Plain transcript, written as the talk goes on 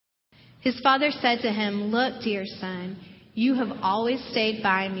His father said to him, "Look, dear son, you have always stayed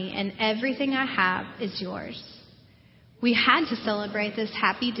by me, and everything I have is yours. We had to celebrate this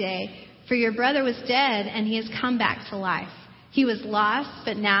happy day, for your brother was dead, and he has come back to life. He was lost,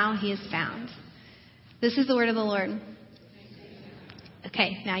 but now he is found." This is the word of the Lord.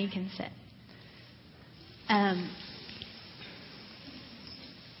 Okay, now you can sit.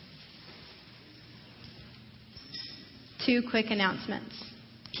 2 quick announcements.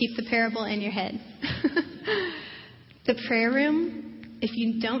 Keep the parable in your head. The prayer room, if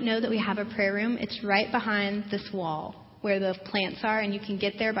you don't know that we have a prayer room, it's right behind this wall where the plants are, and you can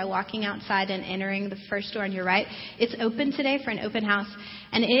get there by walking outside and entering the first door on your right. It's open today for an open house,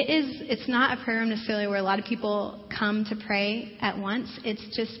 and it's not a prayer room necessarily where a lot of people come to pray at once.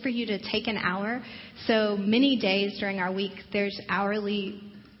 It's just for you to take an hour. So many days during our week, there's hourly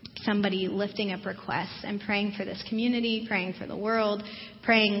somebody lifting up requests and praying for this community, praying for the world,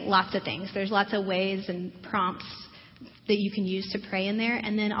 praying lots of things. There's lots of ways and prompts that you can use to pray in there.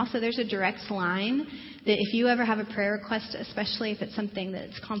 And then also there's a direct line that if you ever have a prayer request, especially if it's something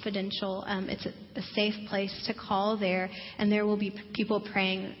that's confidential, it's a safe place to call there, and there will be people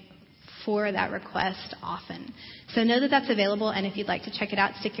praying for that request often. So know that that's available, and if you'd like to check it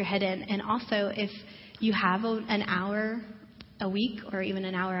out, stick your head in. And also if you have an hour a week or even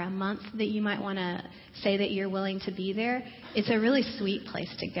an hour a month that you might want to say that you're willing to be there, it's a really sweet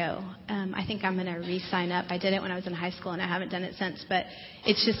place to go. I think I'm going to re-sign up. I did it when I was in high school and I haven't done it since, but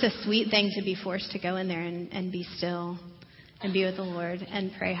it's just a sweet thing to be forced to go in there and be still and be with the Lord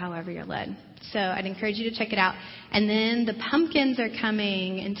and pray however you're led. So I'd encourage you to check it out. And then the pumpkins are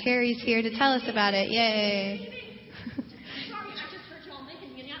coming, and Terry's here to tell us about it. Yay!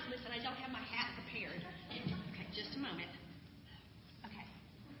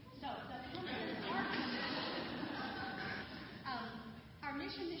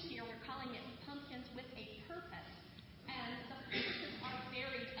 This year we're calling it Pumpkins with a Purpose, and the purposes are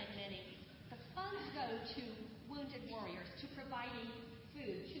varied and many. The funds go to wounded warriors, to providing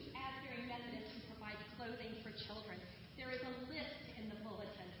food, to Asbury Methodist, who provides clothing for children. There is a list in the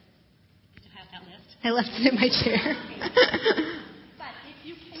bulletin. Did you have that list? I left it in my chair. But if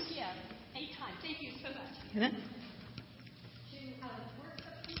you can give a time, thank you so much. Get it? Work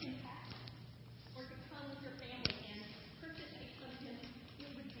a pumpkin patch, or to come with your family and purchase a pumpkin, it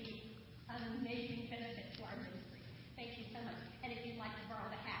would be an amazing benefit to our ministry. Thank you so much. And if you'd like to borrow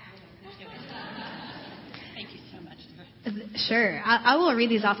the hat, we'll do it. Thank you so much. Sure. I will read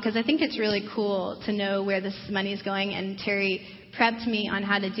these off because I think it's really cool to know where this money is going. And Terry prepped me on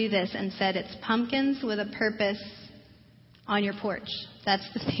how to do this and said it's pumpkins with a purpose on your porch. That's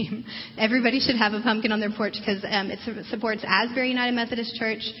the theme. Everybody should have a pumpkin on their porch because it supports Asbury United Methodist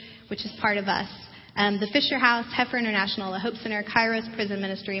Church, which is part of us. The Fisher House, Heifer International, the Hope Center, Kairos Prison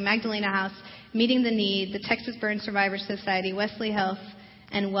Ministry, Magdalena House, Meeting the Need, the Texas Burn Survivors Society, Wesley Health,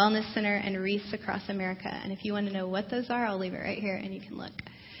 and Wellness Center, and Wreaths Across America. And if you want to know what those are, I'll leave it right here and you can look.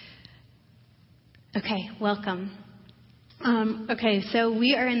 Okay, welcome. So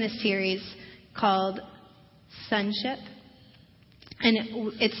we are in this series called Sonship.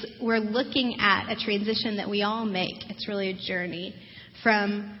 And we're looking at a transition that we all make. It's really a journey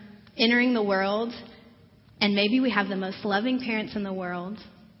from entering the world, and maybe we have the most loving parents in the world,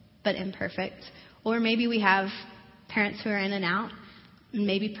 but imperfect. Or maybe we have parents who are in and out, and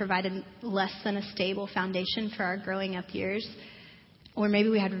maybe provided less than a stable foundation for our growing up years. Or maybe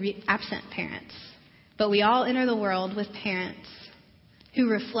we had absent parents. But we all enter the world with parents who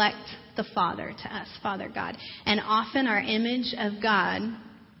reflect the Father to us, Father God. And often our image of God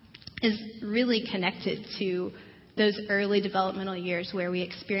is really connected to those early developmental years where we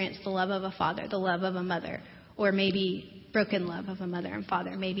experience the love of a father, the love of a mother, or maybe broken love of a mother and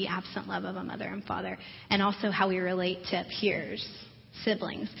father, maybe absent love of a mother and father, and also how we relate to peers,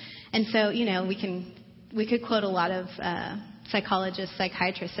 siblings. And so, we could quote a lot of psychologists,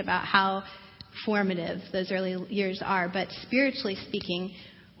 psychiatrists about how formative those early years are, but spiritually speaking,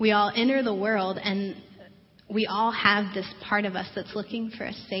 we all enter the world and we all have this part of us that's looking for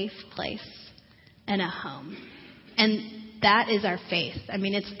a safe place and a home. And that is our faith. I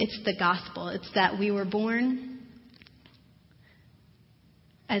mean, it's the gospel. It's that we were born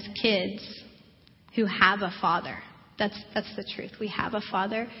as kids who have a father. That's the truth. We have a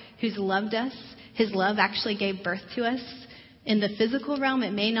father who's loved us. His love actually gave birth to us. In the physical realm,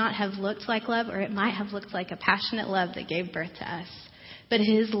 it may not have looked like love, or it might have looked like a passionate love that gave birth to us. But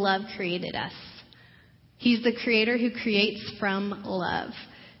his love created us. He's the creator who creates from love.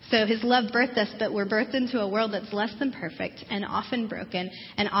 So his love birthed us, but we're birthed into a world that's less than perfect and often broken,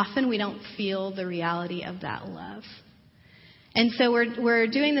 and often we don't feel the reality of that love. And so we're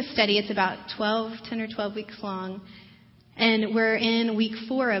doing this study. It's about 10 or 12 weeks long. And we're in week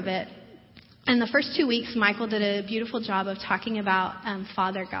 4 of it. And the first 2 weeks, Michael did a beautiful job of talking about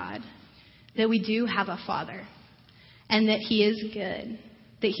Father God. That we do have a Father. And that He is good.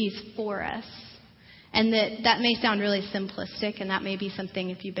 That He's for us. And that may sound really simplistic. And that may be something,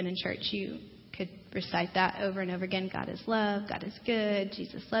 if you've been in church, you could recite that over and over again. God is love. God is good.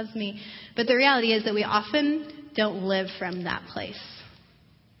 Jesus loves me. But the reality is that we often don't live from that place.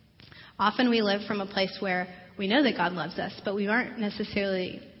 Often we live from a place where we know that God loves us, but we aren't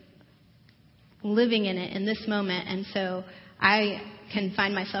necessarily living in it in this moment. And so I can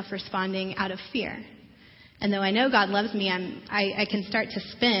find myself responding out of fear. And though I know God loves me, I can start to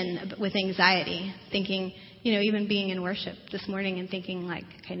spin with anxiety, thinking, even being in worship this morning and thinking like,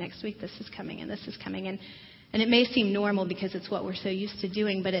 okay, next week this is coming and this is coming. And it may seem normal because it's what we're so used to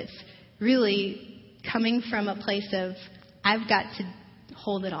doing, but it's really coming from a place of, I've got to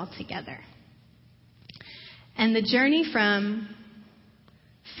hold it all together. And the journey from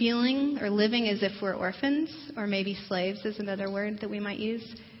feeling or living as if we're orphans, or maybe slaves is another word that we might use,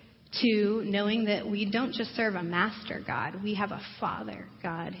 to knowing that we don't just serve a master God, we have a Father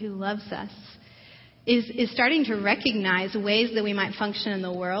God who loves us, is starting to recognize ways that we might function in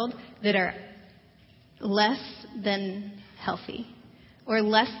the world that are less than healthy or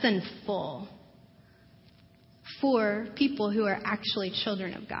less than full for people who are actually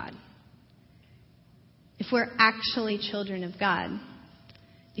children of God. If we're actually children of God,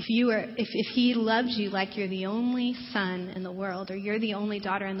 if He loves you like you're the only son in the world or you're the only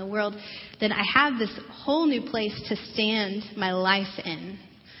daughter in the world, then I have this whole new place to stand my life in,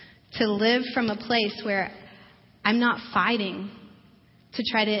 to live from a place where I'm not fighting to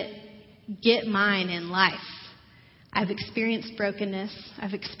try to get mine in life. I've experienced brokenness,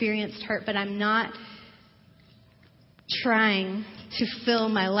 I've experienced hurt, but I'm not trying to fill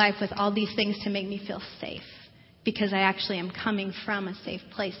my life with all these things to make me feel safe, because I actually am coming from a safe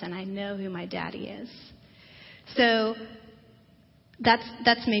place and I know who my daddy is. So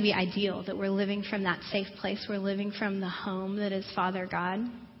that's maybe ideal, that we're living from that safe place. We're living from the home that is Father God.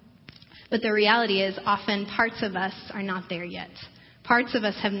 But the reality is often parts of us are not there yet. Parts of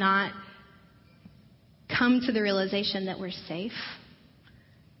us have not come to the realization that we're safe,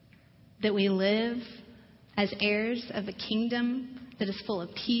 that we live as heirs of a kingdom that is full of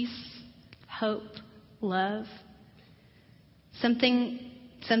peace, hope, love. Something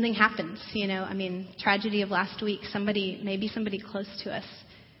happens, tragedy of last week. Maybe somebody close to us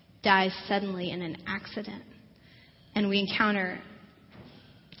dies suddenly in an accident. And we encounter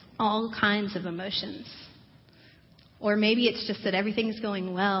all kinds of emotions. Or maybe it's just that everything's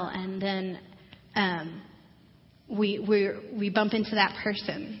going well and then we bump into that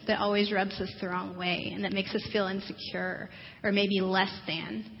person that always rubs us the wrong way and that makes us feel insecure or maybe less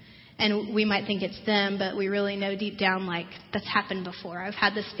than. And we might think it's them, but we really know deep down, like, that's happened before. I've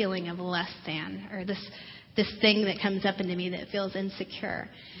had this feeling of less than, or this thing that comes up into me that feels insecure.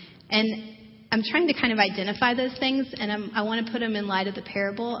 And I'm trying to kind of identify those things, and I want to put them in light of the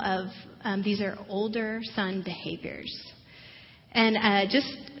parable of these are older son behaviors. And just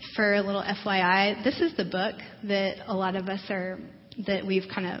for a little FYI, this is the book that a lot of us that we've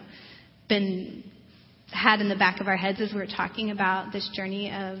kind of had in the back of our heads as we're talking about this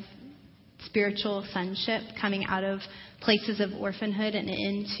journey of spiritual sonship, coming out of places of orphanhood and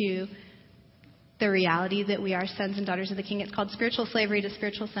into the reality that we are sons and daughters of the King. It's called Spiritual Slavery to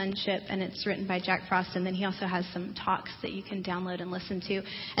Spiritual Sonship, and it's written by Jack Frost. And then he also has some talks that you can download and listen to.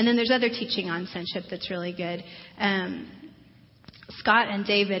 And then there's other teaching on sonship that's really good. Scott and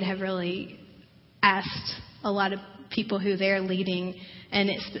David have really asked a lot of people who they're leading, and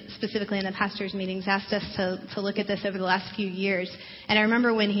specifically in the pastors' meetings, asked us to look at this over the last few years. And I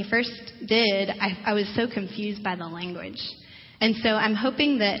remember when he first did, I was so confused by the language. And so I'm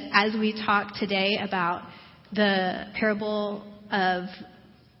hoping that as we talk today about the parable of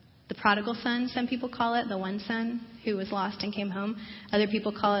the prodigal son, some people call it the one son who was lost and came home. Other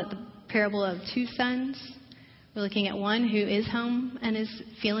people call it the parable of two sons. We're looking at one who is home and is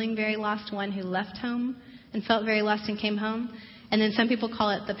feeling very lost, one who left home and felt very lost and came home. And then some people call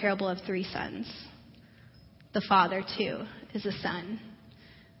it the parable of three sons. The father, too, is a son,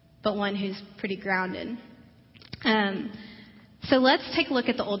 but one who's pretty grounded. So let's take a look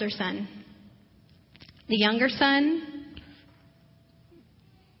at the older son. The younger son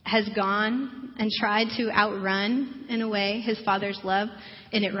has gone and tried to outrun, in a way, his father's love.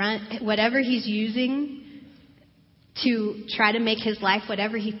 And whatever he's using to try to make his life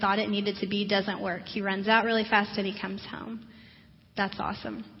whatever he thought it needed to be doesn't work. He runs out really fast and he comes home. That's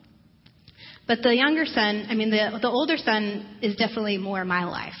awesome. But the younger son, the older son is definitely more my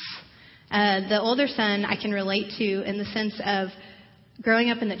life. The older son I can relate to in the sense of growing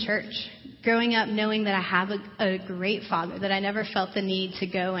up in the church, growing up knowing that I have a great father, that I never felt the need to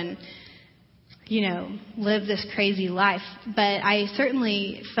go and, live this crazy life. But I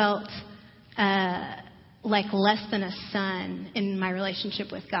certainly felt like less than a son in my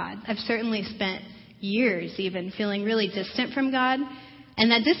relationship with God. I've certainly spent years even feeling really distant from God. And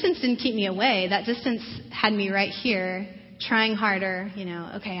that distance didn't keep me away. That distance had me right here, trying harder.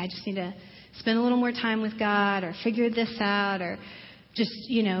 Okay, I just need to spend a little more time with God, or figure this out, or just,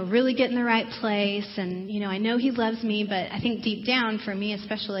 really get in the right place. And, I know He loves me, but I think deep down, for me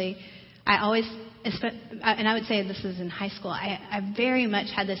especially, I would say this is in high school, I very much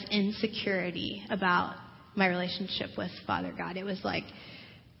had this insecurity about my relationship with Father God. It was like,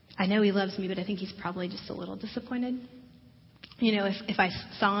 I know He loves me, but I think He's probably just a little disappointed. If I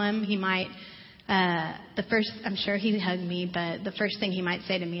saw Him, He might, I'm sure He hugged me, but the first thing He might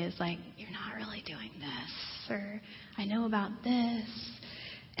say to me is like, you're not really doing this, or I know about this.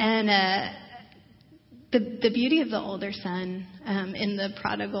 And the beauty of the older son in the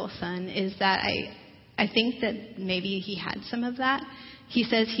prodigal son is that I think that maybe he had some of that. He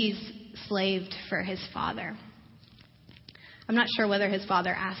says he's slaved for his father. I'm not sure whether his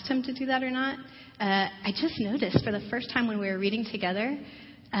father asked him to do that or not. I just noticed for the first time when we were reading together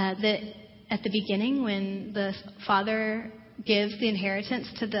that at the beginning, when the father gives the inheritance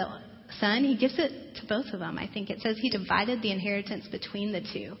to the son, he gives it to both of them. I think it says he divided the inheritance between the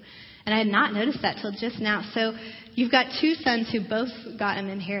two. And I had not noticed that till just now. So you've got two sons who both got an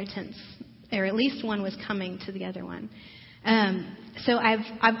inheritance, or at least one was coming to the other one. So I've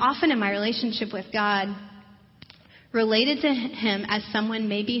often in my relationship with God related to Him as someone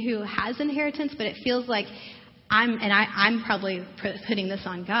maybe who has inheritance, but it feels like I'm probably putting this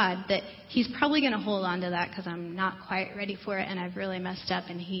on God, that He's probably going to hold on to that because I'm not quite ready for it and I've really messed up,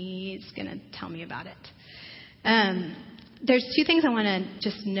 and He's going to tell me about it. There's two things I want to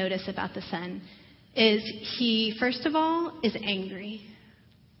just notice about the son. Is he, first of all, is angry.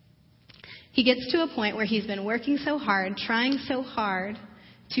 He gets to a point where he's been working so hard, trying so hard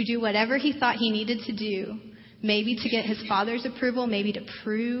to do whatever he thought he needed to do, maybe to get his father's approval, maybe to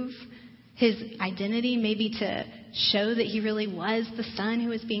prove his identity, maybe to show that he really was the son who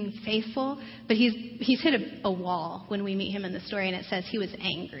was being faithful. But he's hit a wall when we meet him in the story, and it says he was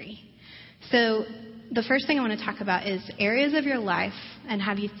angry. So the first thing I want to talk about is areas of your life, and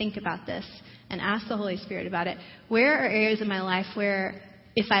have you think about this and ask the Holy Spirit about it. Where are areas of my life where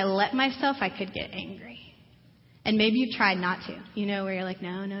if I let myself, I could get angry? And maybe you've tried not to, where you're like,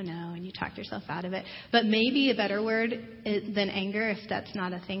 no, and you talk yourself out of it. But maybe a better word than anger, if that's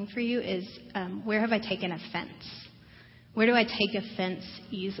not a thing for you, is where have I taken offense? Where do I take offense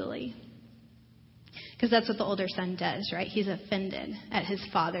easily? Because that's what the older son does, right? He's offended at his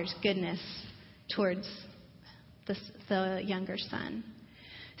father's goodness towards the younger son.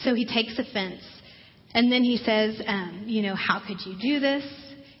 So he takes offense. And then he says, how could you do this?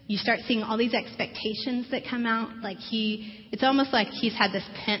 You start seeing all these expectations that come out. It's almost like he's had this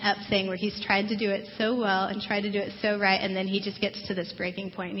pent-up thing where he's tried to do it so well and tried to do it so right, and then he just gets to this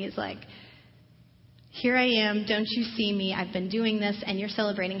breaking point, and he's like, here I am, don't you see me? I've been doing this, and you're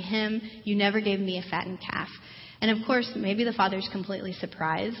celebrating him. You never gave me a fattened calf. And, of course, maybe the father's completely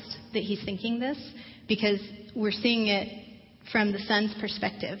surprised that he's thinking this, because we're seeing it from the son's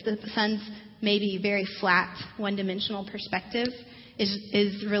perspective. The son's maybe very flat, one-dimensional perspective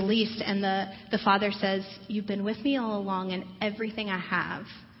is released, and the father says, you've been with me all along, and everything I have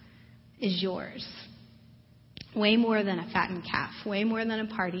is yours. Way more than a fattened calf, way more than a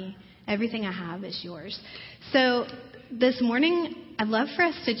party. Everything I have is yours. So this morning, I'd love for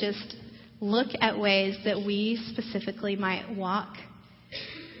us to just look at ways that we specifically might walk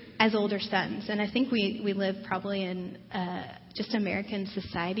as older sons. And I think we live probably in just American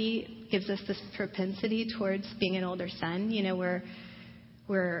society gives us this propensity towards being an older son.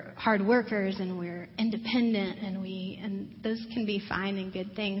 We're hard workers and we're independent, and those can be fine and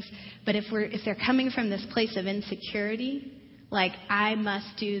good things. But if they're coming from this place of insecurity, like I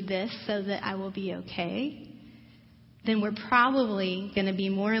must do this so that I will be okay, then we're probably going to be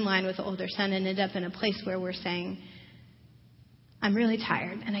more in line with the older son and end up in a place where we're saying, I'm really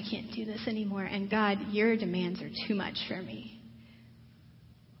tired and I can't do this anymore. And God, your demands are too much for me.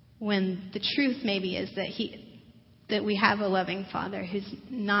 When the truth maybe is that we have a loving Father who's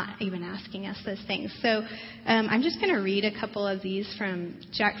not even asking us those things. So I'm just going to read a couple of these from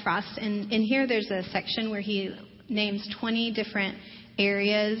Jack Frost. And in here there's a section where he names 20 different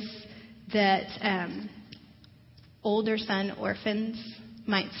areas that older son orphans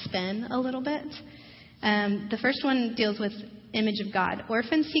might spin a little bit. The first one deals with image of God.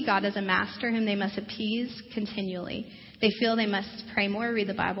 Orphans see God as a master whom they must appease continually. They feel they must pray more, read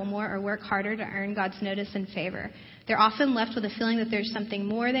the Bible more, or work harder to earn God's notice and favor. They're often left with a feeling that there's something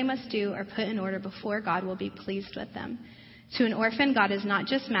more they must do or put in order before God will be pleased with them. To an orphan, God is not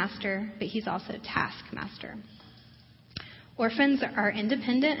just master, but he's also taskmaster. Orphans are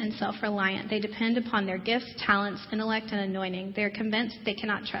independent and self-reliant. They depend upon their gifts, talents, intellect, and anointing. They're convinced they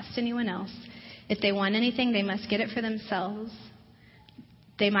cannot trust anyone else. If they want anything, they must get it for themselves.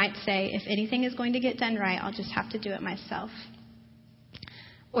 They might say, if anything is going to get done right, I'll just have to do it myself.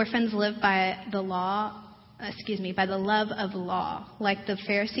 Orphans live by the love of law. Like the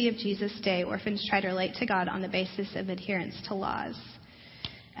Pharisee of Jesus' day, orphans try to relate to God on the basis of adherence to laws.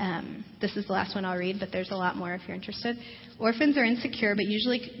 This is the last one I'll read, but there's a lot more if you're interested. Orphans are insecure, but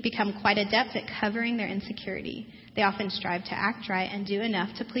usually become quite adept at covering their insecurity. They often strive to act right and do enough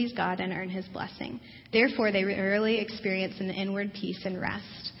to please God and earn his blessing. Therefore, they rarely experience an inward peace and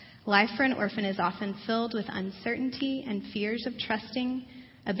rest. Life for an orphan is often filled with uncertainty and fears of trusting,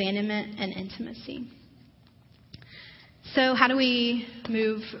 abandonment, and intimacy. So how do we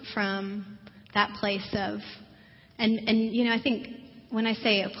move from that place of, and I think when I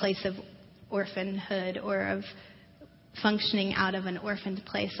say a place of orphanhood or of functioning out of an orphaned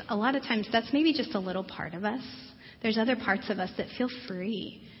place, a lot of times that's maybe just a little part of us. There's other parts of us that feel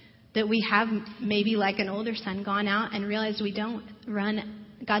free, that we have maybe like an older son gone out and realized we don't run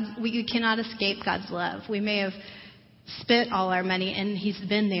we cannot escape God's love. We may have spent all our money and he's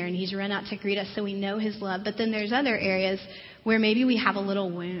been there and he's run out to greet us, so we know his love. But then there's other areas where maybe we have a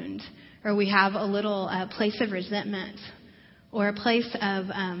little wound, or we have a little place of resentment, or a place of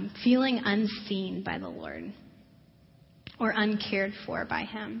feeling unseen by the Lord or uncared for by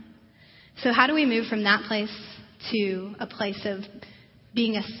him. So how do we move from that place to a place of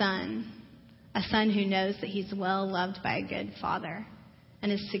being a son who knows that he's well loved by a good father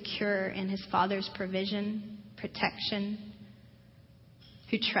and is secure in his father's provision, protection,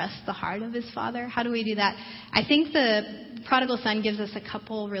 who trusts the heart of his father? How do we do that? I think the prodigal son gives us a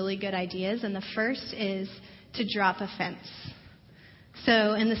couple really good ideas, and the first is to drop offense.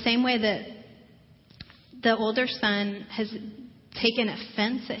 So in the same way that the older son has taken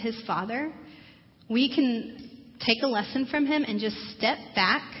offense at his father, we can take a lesson from him and just step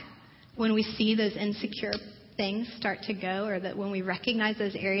back when we see those insecure things start to go, or that when we recognize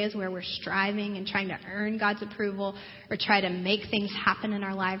those areas where we're striving and trying to earn God's approval or try to make things happen in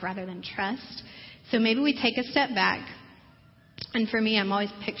our life rather than trust. So maybe we take a step back. And for me, I'm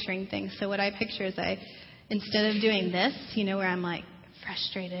always picturing things. So what I picture is instead of doing this, where I'm like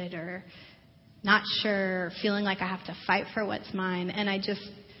frustrated or not sure, or feeling like I have to fight for what's mine, and I just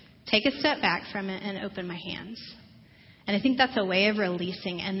take a step back from it and open my hands. And I think that's a way of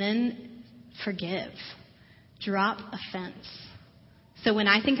releasing, and then forgive. Drop offense. So when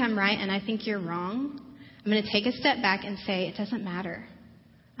I think I'm right and I think you're wrong, I'm going to take a step back and say, it doesn't matter.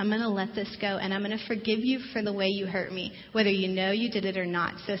 I'm going to let this go, and I'm going to forgive you for the way you hurt me, whether you know you did it or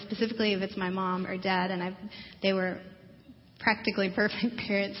not. So specifically if it's my mom or dad, and they were practically perfect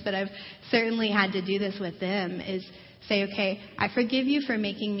parents, but I've certainly had to do this with them, is say, okay, I forgive you for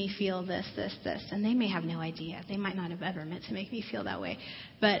making me feel this, this, this. And they may have no idea. They might not have ever meant to make me feel that way.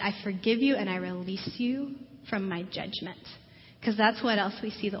 But I forgive you and I release you from my judgment. Because that's what else we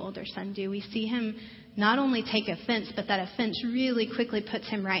see the older son do. We see him not only take offense, but that offense really quickly puts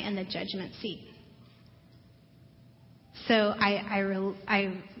him right in the judgment seat. So I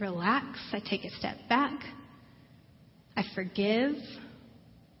relax. I take a step back. I forgive.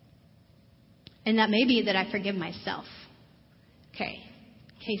 And that may be that I forgive myself. Okay,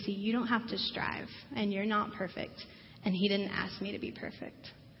 Casey, you don't have to strive, and you're not perfect, and he didn't ask me to be perfect.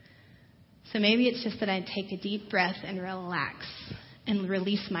 So maybe it's just that I take a deep breath and relax and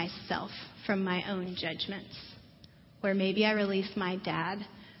release myself from my own judgments. Or maybe I release my dad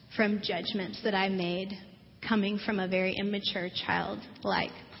from judgments that I made coming from a very immature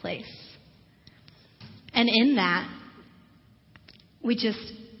childlike place. And in that, we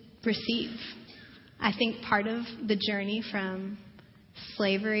just receive. I think part of the journey from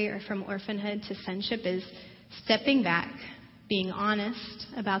slavery or from orphanhood to sonship is stepping back, being honest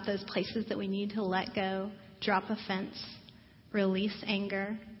about those places that we need to let go, drop offense, release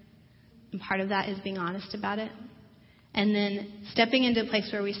anger. And part of that is being honest about it. And then stepping into a place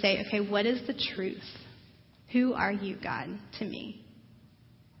where we say, okay, what is the truth? Who are you, God, to me?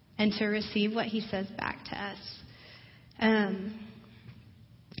 And to receive what he says back to us.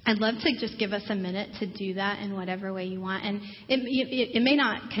 And I'd love to just give us a minute to do that in whatever way you want. And it may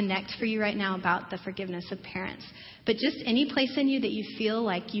not connect for you right now about the forgiveness of parents, but just any place in you that you feel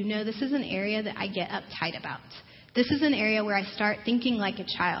like, this is an area that I get uptight about. This is an area where I start thinking like a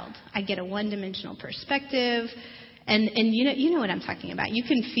child. I get a one-dimensional perspective. And you know what I'm talking about. You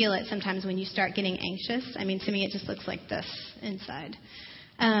can feel it sometimes when you start getting anxious. I mean, to me, it just looks like this inside.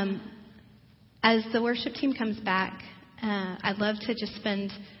 As the worship team comes back, I'd love to just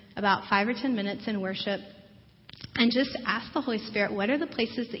spend about 5 or 10 minutes in worship and just ask the Holy Spirit, what are the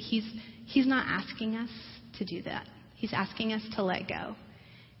places that He's not asking us to do that? He's asking us to let go.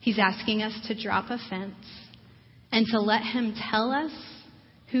 He's asking us to drop a fence and to let Him tell us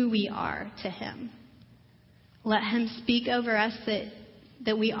who we are to Him. Let Him speak over us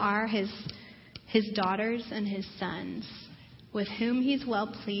that we are His daughters and His sons, with whom He's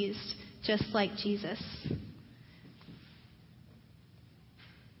well pleased, just like Jesus.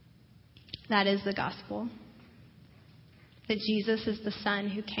 That is the gospel. That Jesus is the Son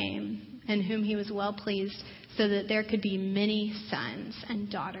who came and whom He was well pleased, so that there could be many sons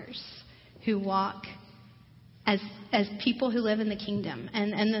and daughters who walk as people who live in the kingdom.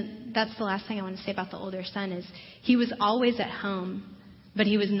 And that's the last thing I want to say about the older son is he was always at home, but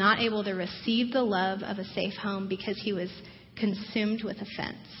he was not able to receive the love of a safe home because he was consumed with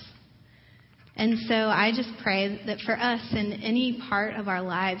offense. And so I just pray that for us in any part of our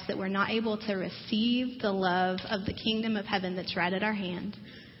lives that we're not able to receive the love of the kingdom of heaven that's right at our hand,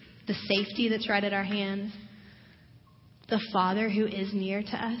 the safety that's right at our hand, the Father who is near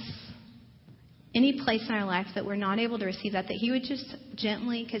to us, any place in our life that we're not able to receive that He would just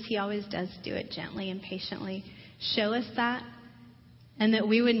gently, because He always does do it gently and patiently, show us that, and that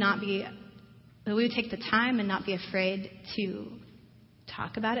we would take the time and not be afraid to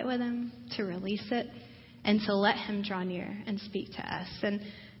talk about it with Him, to release it, and to let Him draw near and speak to us.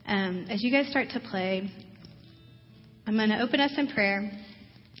 And as you guys start to play, I'm going to open us in prayer,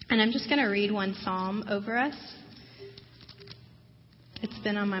 and I'm just going to read one psalm over us. It's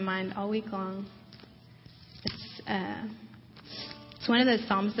been on my mind all week long. It's one of those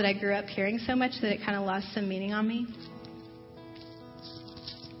psalms that I grew up hearing so much that it kind of lost some meaning on me.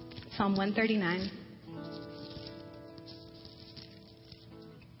 Psalm 139.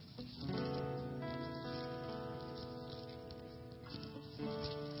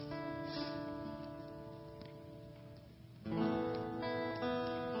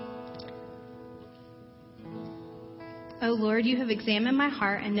 O Lord, you have examined my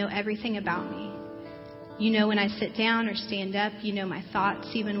heart and know everything about me. You know when I sit down or stand up. You know my thoughts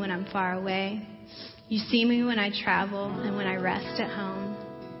even when I'm far away. You see me when I travel and when I rest at home.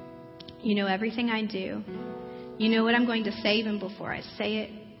 You know everything I do. You know what I'm going to say even before I say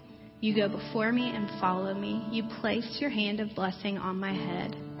it. You go before me and follow me. You place your hand of blessing on my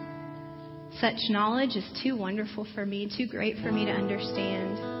head. Such knowledge is too wonderful for me, too great for me to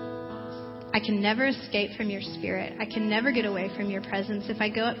understand. I can never escape from your spirit. I can never get away from your presence. If I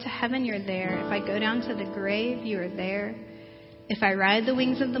go up to heaven, you're there. If I go down to the grave, you are there. If I ride the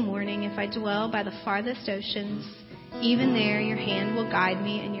wings of the morning, if I dwell by the farthest oceans, even there your hand will guide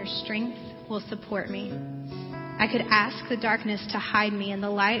me and your strength will support me. I could ask the darkness to hide me and the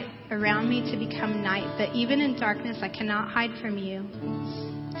light around me to become night, but even in darkness I cannot hide from you.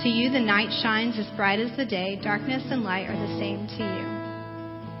 To you the night shines as bright as the day. Darkness and light are the same to you.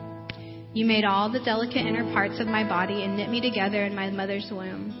 You made all the delicate inner parts of my body and knit me together in my mother's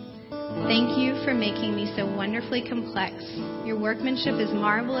womb. Thank you for making me so wonderfully complex. Your workmanship is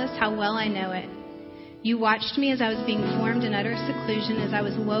marvelous, how well I know it. You watched me as I was being formed in utter seclusion, as I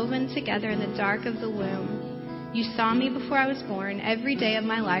was woven together in the dark of the womb. You saw me before I was born. Every day of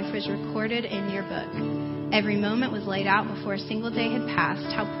my life was recorded in your book. Every moment was laid out before a single day had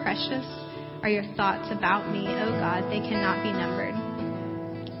passed. How precious are your thoughts about me, O God, they cannot be numbered.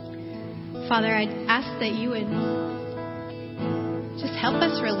 Father, I ask that you would just help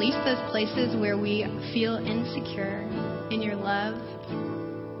us release those places where we feel insecure in your love,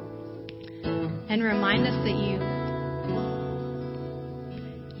 and remind us that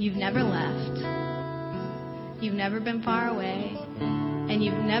you've never left, you've never been far away, and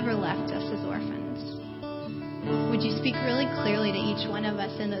you've never left us as orphans. Would you speak really clearly to each one of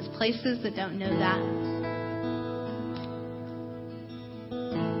us in those places that don't know that?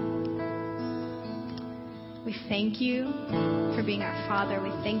 We thank you for being our Father. We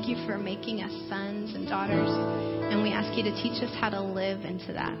thank you for making us sons and daughters. And we ask you to teach us how to live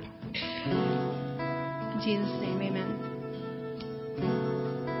into that. In Jesus' name, amen.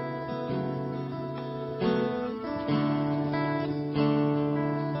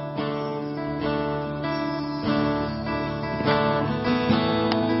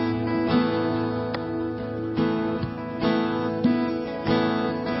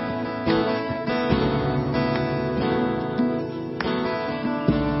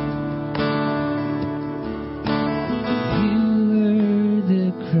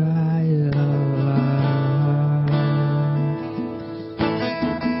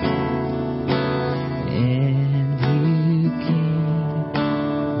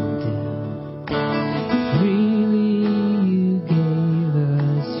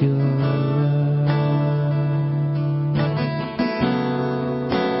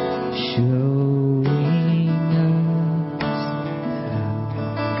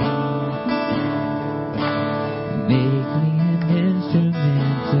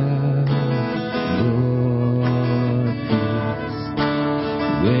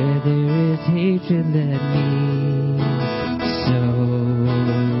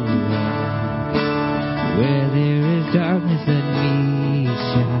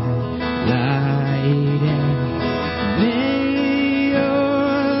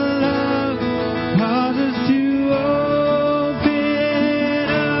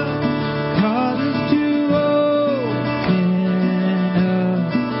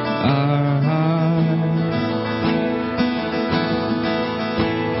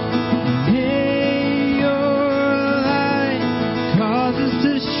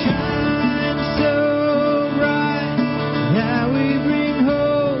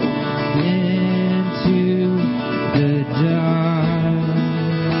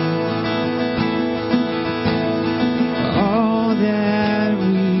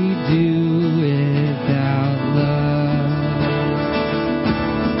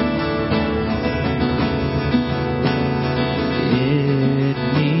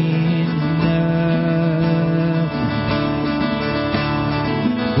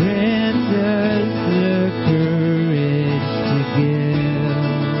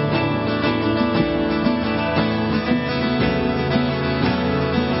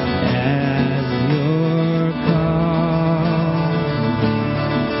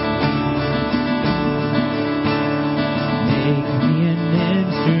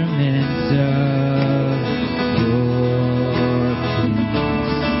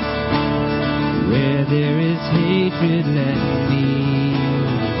 sacred, let me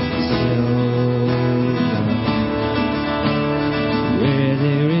slow